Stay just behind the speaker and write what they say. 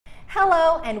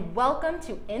Hello and welcome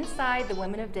to Inside the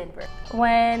Women of Denver.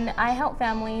 When I help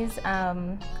families,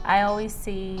 I always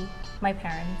see my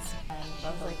parents. And she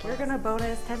was like, you're gonna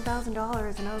bonus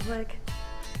 $10,000, and I was like,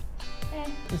 eh.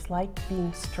 It was like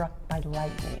being struck by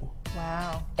lightning.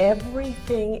 Wow.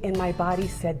 Everything in my body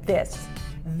said this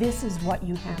is what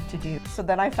you have to do. So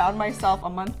then I found myself a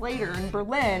month later in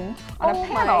Berlin on a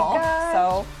panel.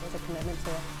 So It was a commitment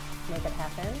to make it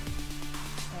happen.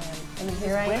 And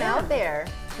here I am out there.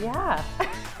 Yeah.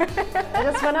 I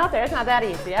just went out there. It's not that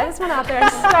easy. I just went out there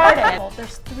and started.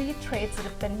 There's 3 traits that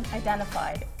have been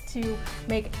identified to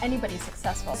make anybody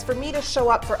successful. For me to show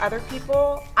up for other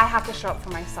people, I have to show up for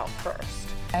myself first.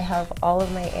 I have all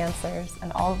of my answers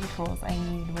and all of the tools I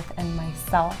need within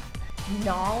myself.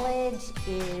 Knowledge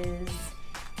is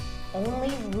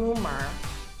only rumor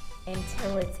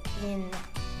until it's in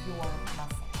your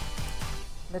muscle.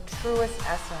 The truest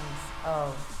essence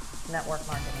of network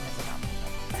marketing is about people.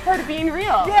 It's part of being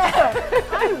real. Yeah,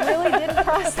 I really didn't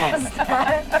process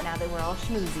that. Now that we're all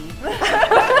schmoozy, it's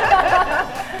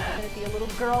gonna be a little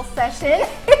girl session.